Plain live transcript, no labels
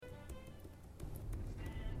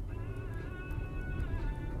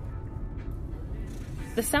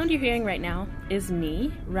The sound you're hearing right now is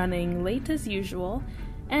me running late as usual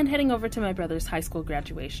and heading over to my brother's high school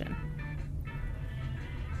graduation.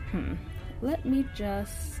 Let me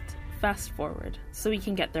just fast forward so we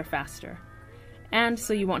can get there faster. And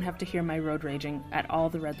so you won't have to hear my road raging at all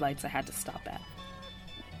the red lights I had to stop at.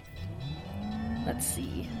 Let's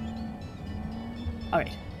see.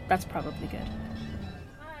 Alright, that's probably good.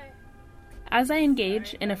 As I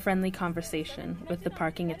engage in a friendly conversation with the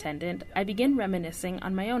parking attendant, I begin reminiscing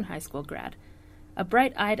on my own high school grad, a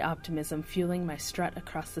bright-eyed optimism fueling my strut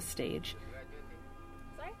across the stage.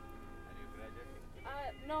 Sorry?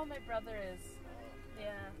 No, my brother is. Yeah,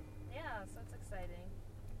 so it's exciting.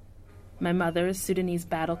 My mother's Sudanese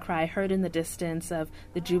battle cry heard in the distance of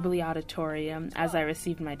the Jubilee Auditorium as I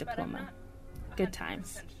received my diploma. Good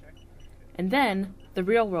times. And then, the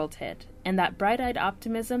real world hit, and that bright-eyed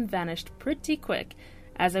optimism vanished pretty quick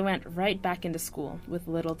as I went right back into school with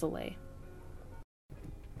little delay.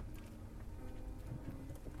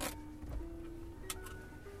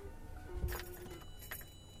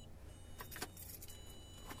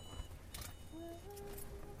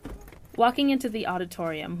 Walking into the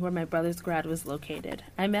auditorium where my brother's grad was located,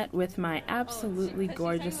 I met with my absolutely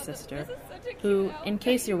gorgeous sister, who, in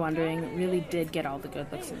case you're wondering, really did get all the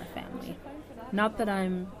good looks in the family. Not that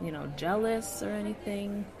I'm, jealous or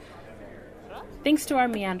anything. Thanks to our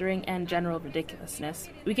meandering and general ridiculousness,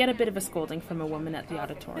 we get a bit of a scolding from a woman at the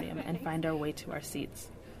auditorium and find our way to our seats.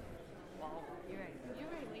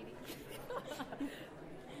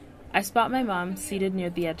 I spot my mom seated near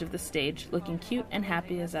the edge of the stage, looking cute and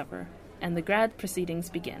happy as ever, and the grad proceedings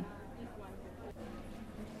begin.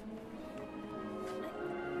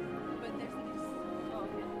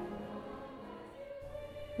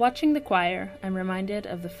 Watching the choir, I'm reminded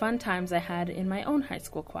of the fun times I had in my own high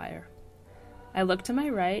school choir. I look to my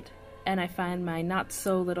right, and I find my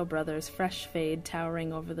not-so-little brother's fresh fade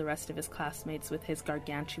towering over the rest of his classmates with his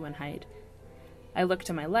gargantuan height. I look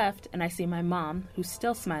to my left, and I see my mom, who's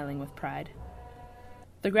still smiling with pride.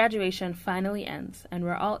 The graduation finally ends, and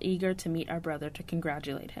we're all eager to meet our brother to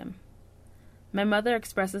congratulate him. My mother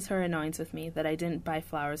expresses her annoyance with me that I didn't buy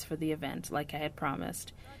flowers for the event like I had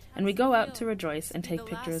promised, and we go out to rejoice and take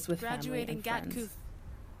pictures with family and friends.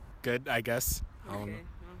 Good, I guess. I don't know.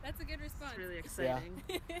 That's a good response. It's really exciting.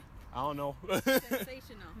 Yeah. I don't know.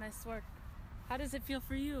 Sensational. Nice work. How does it feel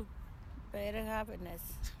for you? Better happiness.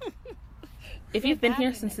 If you've been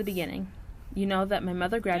here since the beginning, you know that my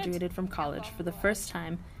mother graduated from college for the first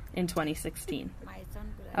time in 2016.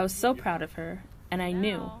 I was so proud of her, and I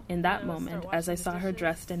knew in that moment, as I saw her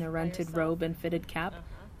dressed in a rented robe and fitted cap,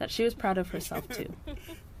 that she was proud of herself too.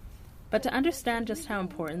 But to understand just how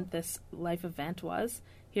important this life event was,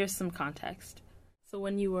 here's some context. So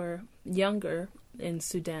when you were younger in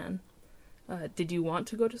Sudan, did you want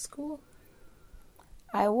to go to school?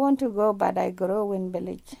 I want to go, but I grew in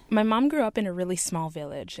village. My mom grew up in a really small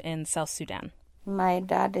village in South Sudan. My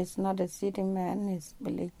dad is not a city man, he's a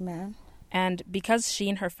village man. And because she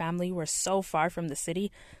and her family were so far from the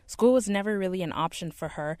city, school was never really an option for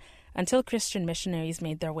her until Christian missionaries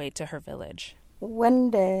made their way to her village.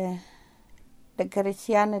 When the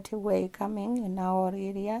Christianity were coming in our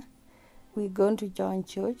area, we going to join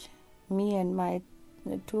church, me and my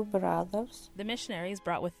two brothers. The missionaries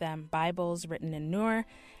brought with them Bibles written in Nur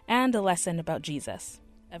and a lesson about Jesus.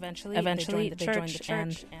 Eventually they joined the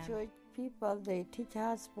church. Church people, they teach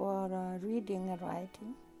us for reading and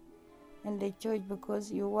writing in the church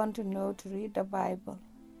because you want to know to read the Bible.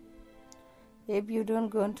 If you don't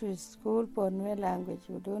go to school for new language,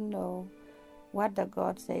 you don't know what the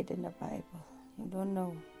God said in the Bible. You don't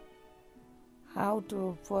know how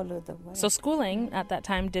to follow the Bible. So schooling at that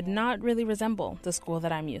time did not really resemble the school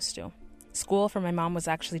that I'm used to. School for my mom was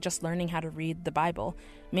actually just learning how to read the Bible,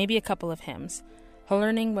 maybe a couple of hymns. Her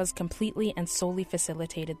learning was completely and solely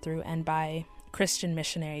facilitated through and by Christian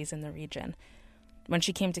missionaries in the region. When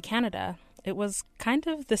she came to Canada, it was kind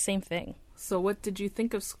of the same thing. So what did you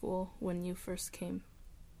think of school when you first came?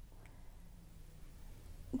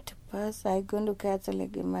 First, I go to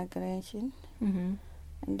Catholic immigration. Mm-hmm.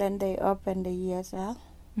 And then they open the ESL.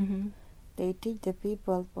 Mm-hmm. They teach the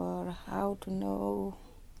people for how to know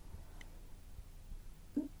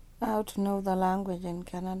the language in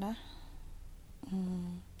Canada.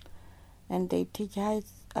 And they teach us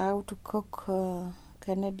how to cook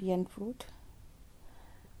Canadian food,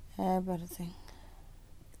 everything.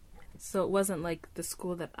 So it wasn't like the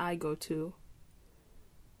school that I go to.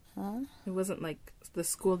 Huh? It wasn't like the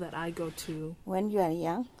school that I go to. When you are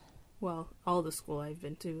young? Well, all the school I've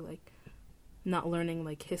been to, like, not learning,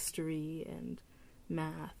 like, history and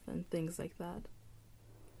math and things like that.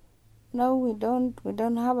 No, we don't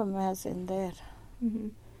have a math in there. Mm-hmm.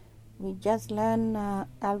 We just learn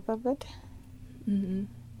alphabet Mm-hmm.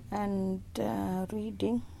 and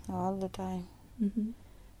reading all the time.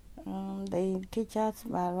 Mm-hmm. They teach us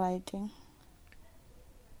by writing,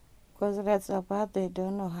 because the rest of us, they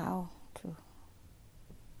don't know how to.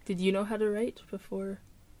 Did you know how to write before?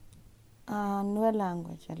 No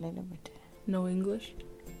language, a little bit. No English?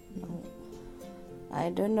 No. I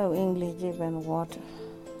don't know English, even water.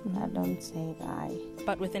 I don't say I.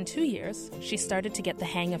 But within 2 years, she started to get the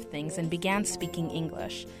hang of things and began speaking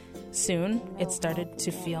English. Soon, it started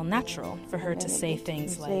to feel natural for her to say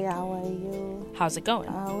things Say, like, how are you? "How's it going?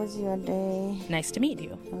 How was your day? Nice to meet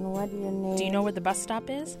you. And what your name? Do you know where the bus stop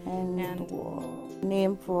is? And and-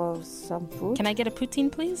 name for some food? Can I get a poutine,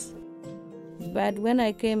 please?" But when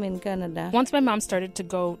I came in Canada, Once my mom started to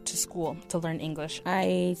go to school to learn English,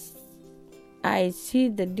 I see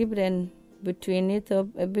the difference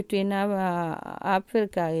between our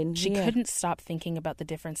Africa and she here. couldn't stop thinking about the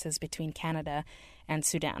differences between Canada and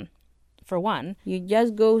Sudan. For one, You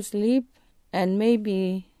just go sleep, and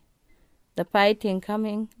maybe the fighting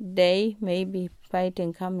coming day, maybe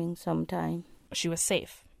fighting coming sometime. she was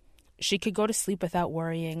safe. She could go to sleep without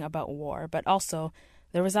worrying about war, but also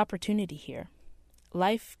there was opportunity here.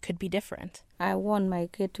 Life could be different. I want my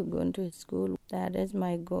kid to go into school. That is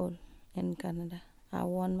my goal in Canada. I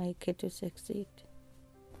want my kid to succeed.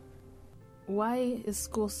 Why is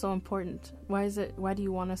school so important? Why do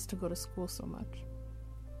you want us to go to school so much?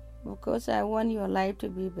 Because I want your life to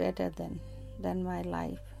be better than my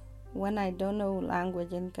life. When I don't know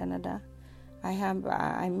language in Canada, I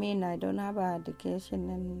don't have an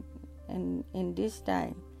education, and in this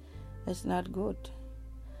time, it's not good.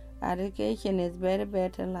 Education is very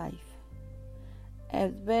better life.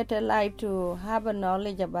 It's better life to have a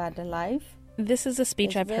knowledge about the life. This is a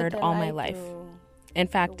speech I've heard all my life. In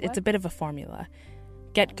fact, it's a bit of a formula.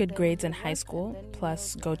 Get good grades in high school,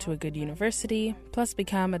 plus go to a good university, plus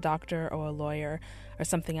become a doctor or a lawyer or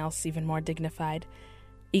something else even more dignified,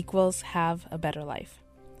 equals have a better life.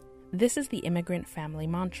 This is the immigrant family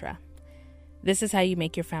mantra. This is how you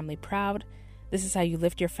make your family proud. This is how you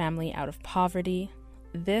lift your family out of poverty.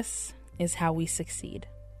 This is how we succeed.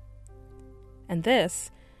 And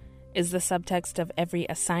this is the subtext of every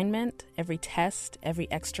assignment, every test, every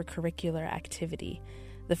extracurricular activity.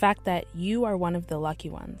 The fact that you are one of the lucky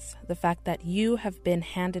ones. The fact that you have been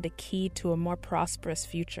handed a key to a more prosperous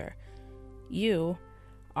future. You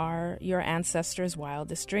are your ancestors'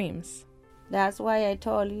 wildest dreams. That's why I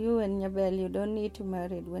told you and Yabel, you don't need to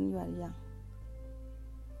marry when you are young.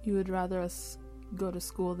 You would rather us go to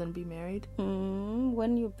school than be married?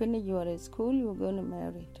 When you finish your school, you're going to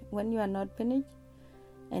marry. When you are not finished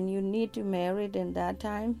and you need to marry in that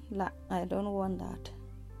time, I don't want that.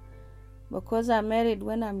 Because I married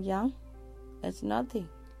when I'm young, it's nothing.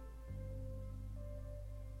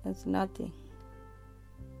 It's nothing.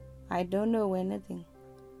 I don't know anything.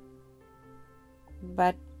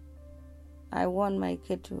 But I want my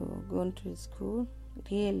kid to go into school.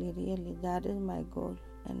 Really, really, that is my goal.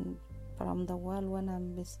 And from the world, when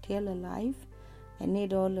I'm still alive, I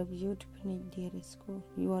need all of you to finish their school,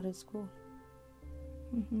 your school.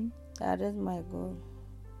 Mm-hmm. That is my goal.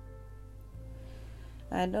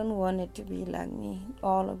 I don't want it to be like me,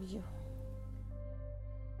 all of you.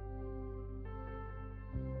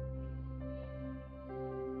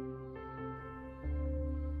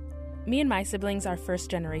 Me and my siblings are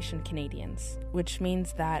first-generation Canadians, which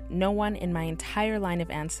means that no one in my entire line of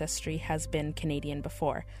ancestry has been Canadian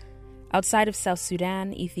before. Outside of South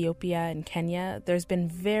Sudan, Ethiopia, and Kenya, there's been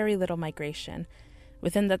very little migration.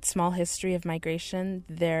 Within that small history of migration,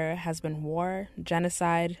 there has been war,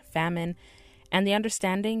 genocide, famine, and the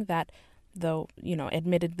understanding that, though,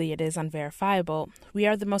 admittedly it is unverifiable, we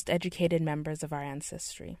are the most educated members of our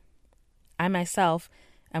ancestry. I myself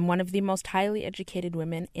am one of the most highly educated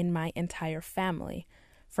women in my entire family,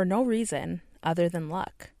 for no reason other than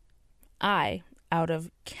luck. I, out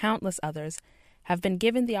of countless others, have been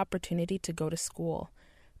given the opportunity to go to school,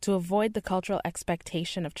 to avoid the cultural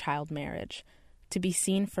expectation of child marriage, to be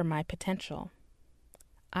seen for my potential.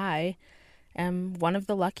 I am one of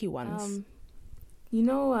the lucky ones.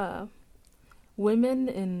 Women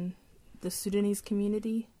in the Sudanese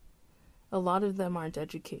community, a lot of them aren't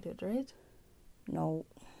educated, right? No.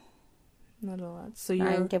 Not a lot. So you're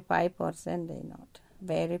 95% they not.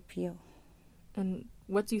 Very few. And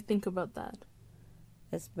what do you think about that?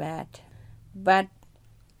 It's bad. But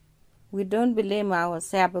we don't blame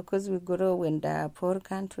ourselves because we grow in the poor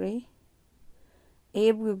country.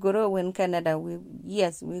 If we grow in Canada, we're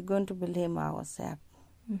going to blame ourselves.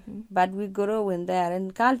 Mm-hmm. But we grow in there.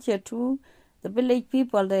 And culture too, the village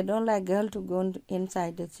people, they don't like girls to go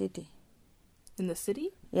inside the city. In the city?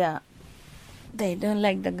 Yeah. They don't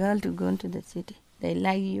like the girl to go into the city. They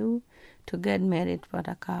like you to get married for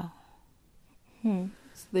a cow. So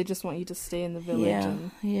they just want you to stay in the village and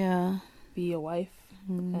Yeah. be a wife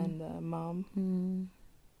and a mom.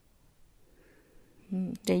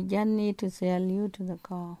 They just need to sell you to the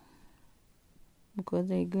cow because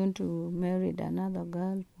they're going to marry another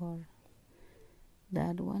girl for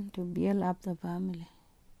that one to build up the family.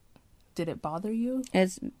 Did it bother you?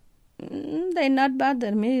 They not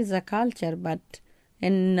bother me. It's a culture, but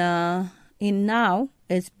in now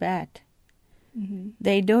it's bad.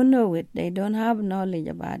 They don't know it. They don't have knowledge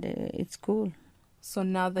about it. It's cool. So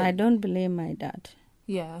now that I don't blame my dad.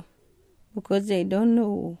 Yeah. Because they don't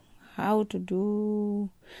know how to go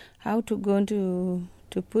to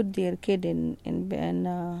put their kid in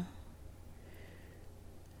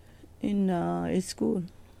school.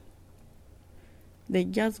 They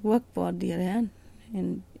just work for their hand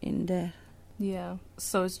in there. Yeah.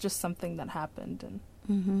 So it's just something that happened and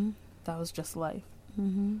that was just life.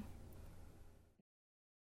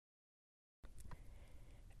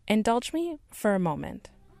 Indulge me for a moment.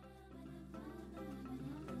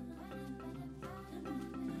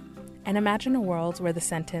 And imagine a world where the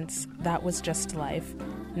sentence, "that was just life,"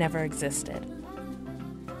 never existed.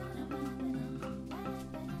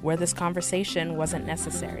 Where this conversation wasn't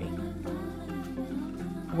necessary.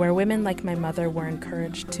 Where women like my mother were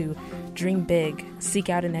encouraged to dream big, seek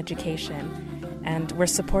out an education, and were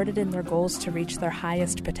supported in their goals to reach their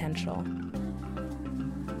highest potential.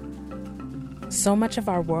 So much of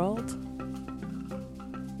our world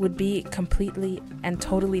would be completely and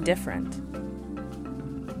totally different.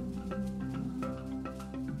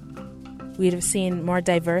 We'd have seen more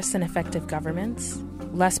diverse and effective governments,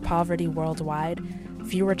 less poverty worldwide,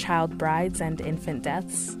 fewer child brides and infant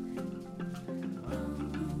deaths.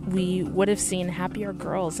 We would have seen happier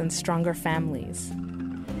girls and stronger families.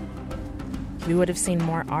 We would have seen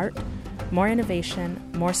more art, more innovation,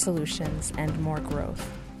 more solutions, and more growth.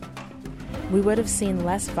 We would have seen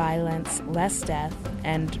less violence, less death,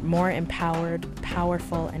 and more empowered,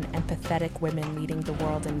 powerful, and empathetic women leading the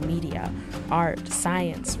world in media, art,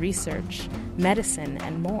 science, research, medicine,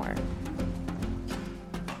 and more.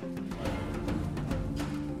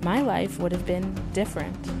 My life would have been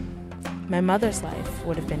different. My mother's life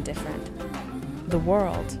would have been different. The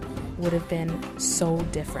world would have been so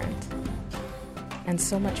different. And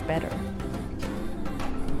so much better.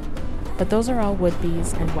 But those are all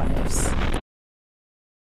would-bes and what-ifs.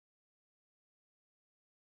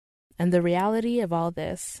 And the reality of all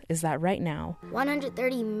this is that right now,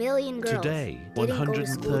 130 million girls Today, didn't go to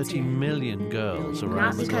school 130 million girls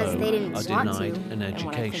around the because globe they didn't are want denied to. an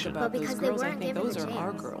education. But because they weren't given those a are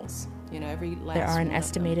our chance. girls. You know, every last there are an one of them,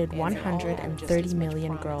 estimated and they all have just 130 as much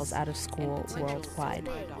million promise. girls out of school And it's worldwide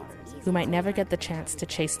my daughters. who might never get the chance to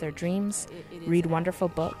chase their dreams, read wonderful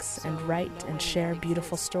books, and write and share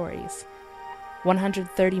beautiful stories.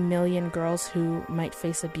 130 million girls who might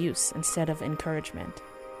face abuse instead of encouragement.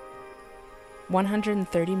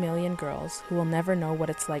 130 million girls who will never know what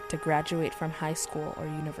it's like to graduate from high school or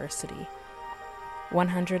university.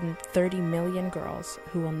 130 million girls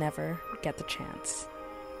who will never get the chance.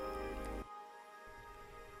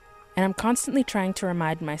 And I'm constantly trying to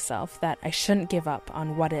remind myself that I shouldn't give up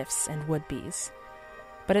on what-ifs and would-bes.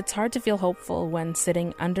 But it's hard to feel hopeful when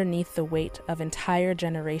sitting underneath the weight of entire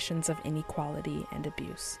generations of inequality and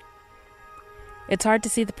abuse. It's hard to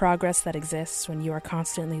see the progress that exists when you are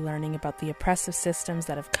constantly learning about the oppressive systems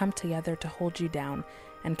that have come together to hold you down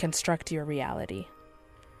and construct your reality.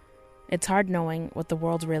 It's hard knowing what the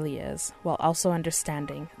world really is, while also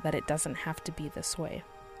understanding that it doesn't have to be this way.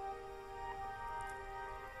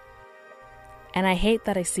 And I hate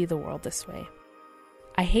that I see the world this way.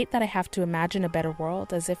 I hate that I have to imagine a better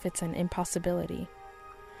world as if it's an impossibility.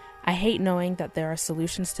 I hate knowing that there are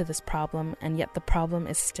solutions to this problem, and yet the problem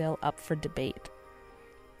is still up for debate.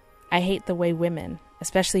 I hate the way women,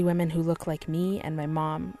 especially women who look like me and my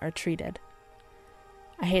mom, are treated.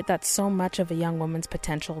 I hate that so much of a young woman's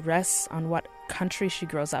potential rests on what country she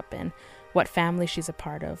grows up in, what family she's a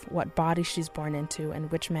part of, what body she's born into,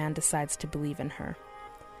 and which man decides to believe in her.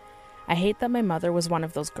 I hate that my mother was one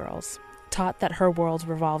of those girls, taught that her world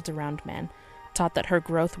revolved around men, taught that her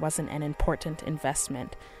growth wasn't an important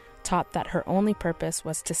investment, taught that her only purpose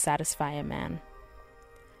was to satisfy a man.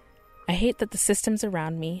 I hate that the systems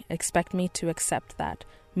around me expect me to accept that,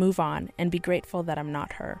 move on, and be grateful that I'm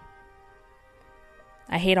not her.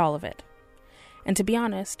 I hate all of it. And to be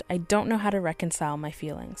honest, I don't know how to reconcile my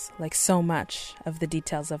feelings, like so much of the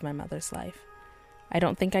details of my mother's life. I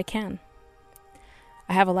don't think I can.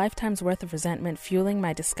 I have a lifetime's worth of resentment fueling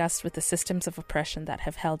my disgust with the systems of oppression that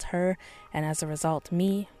have held her, and as a result,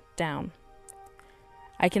 me, down.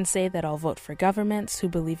 I can say that I'll vote for governments who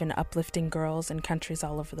believe in uplifting girls in countries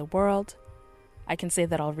all over the world. I can say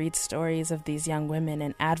that I'll read stories of these young women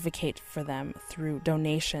and advocate for them through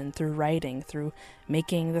donation, through writing, through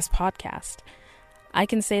making this podcast. I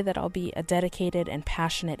can say that I'll be a dedicated and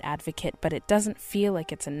passionate advocate, but it doesn't feel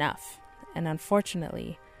like it's enough. And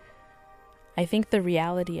unfortunately, I think the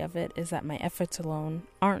reality of it is that my efforts alone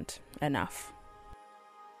aren't enough.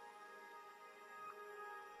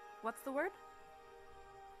 What's the word?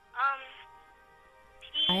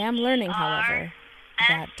 I am learning, however,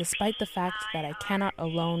 that despite the fact that I cannot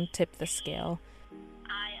alone tip the scale,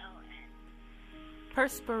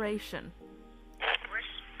 Perspiration.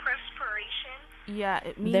 Perspiration? Yeah,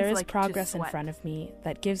 it means there is like progress to in sweat. front of me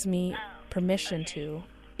that gives me permission to,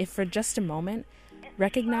 if for just a moment,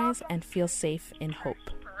 recognize and feel safe in hope.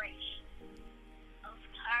 Perspiration. Of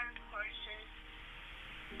tired horses,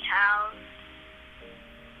 cows.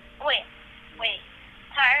 Wait.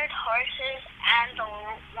 Tired horses and the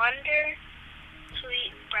wonder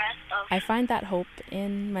sweet breath of I find that hope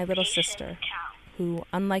in my little patient sister, cow. who,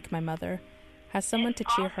 unlike my mother, has someone to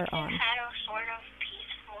cheer her Often on, had a sort of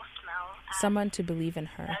peaceful smell, someone to believe in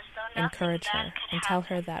her, as though nothing encourage bad her, could and tell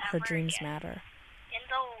her happen that her ever dreams again matter. in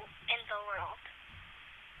the world.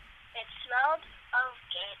 It smelled of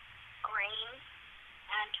grain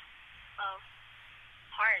and of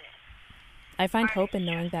harness. I find hope in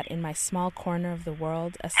knowing that in my small corner of the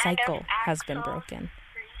world, a cycle has been broken.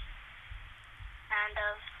 And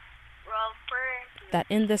of rubber. That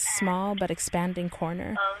in this small but expanding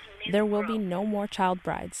corner, there will be no more child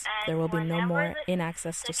brides. There will be no more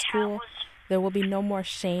inaccess to school. There will be no more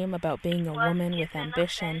shame about being a woman with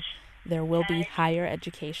ambition. There will be higher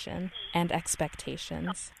education and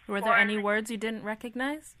expectations. Were there any words you didn't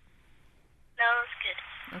recognize? That was good.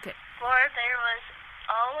 Okay. For there was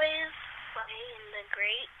always play in the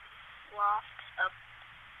great loft up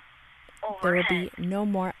There will overhead. be no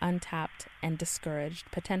more untapped and discouraged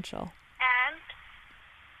potential.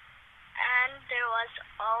 And there was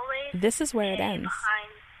always This is where it hay ends.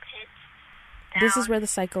 behind pits This is down where the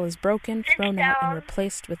cycle is broken, thrown out, and down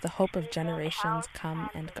replaced with the hope of the generations cows come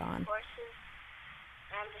and the gone. horses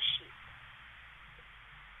and the sheep.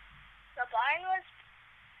 The barn was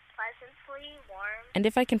pleasantly warm. And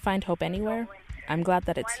if I can find hope anywhere, winter. I'm glad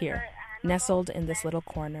that it's When here, the nestled animals in this little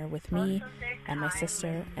corner with me most of their and my time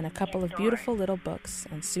sister and a couple of indoors. beautiful little books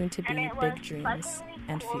and soon to And be it was big dreams pleasantly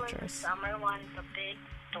and cool in the futures. summer when the big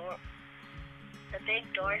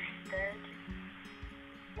door stood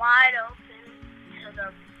wide open to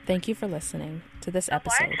the Thank you for listening to this The barn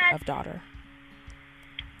episode had- of Daughter.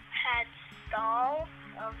 had stall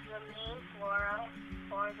of the main flora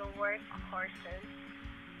for the work horses.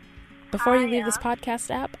 Before you High leave this up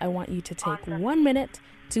podcast app, I want you to take on the- 1 minute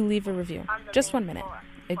to leave a review. on the Just main 1 minute. floor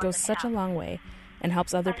It for goes the such a cow. long way and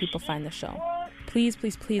helps other people find the show. Please,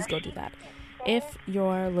 please, please go do that. If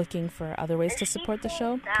you're looking for other ways to support the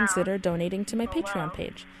show, consider donating to my Patreon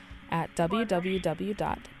page at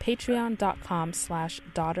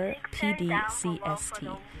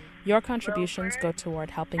www.patreon.com/daughterpdcst. Your contributions go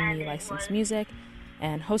toward helping me license music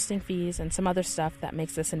and hosting fees and some other stuff that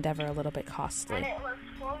makes this endeavor a little bit costly. And it was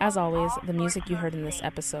full As of always, all the music you sorts heard of in this things.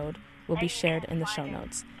 episode will be And you shared can in the find show it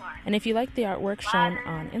notes. far. And if you like the artwork shown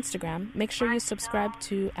on Instagram, make sure you subscribe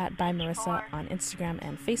to @bymarissa on Instagram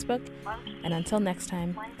and Facebook. And until next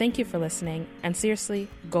time, thank you for listening, and seriously,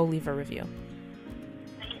 go leave a review.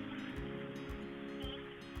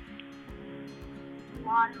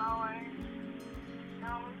 Lawnmowers,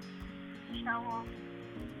 snows, shovels,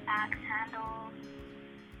 axe handles,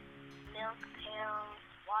 milk pails,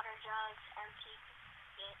 water jugs,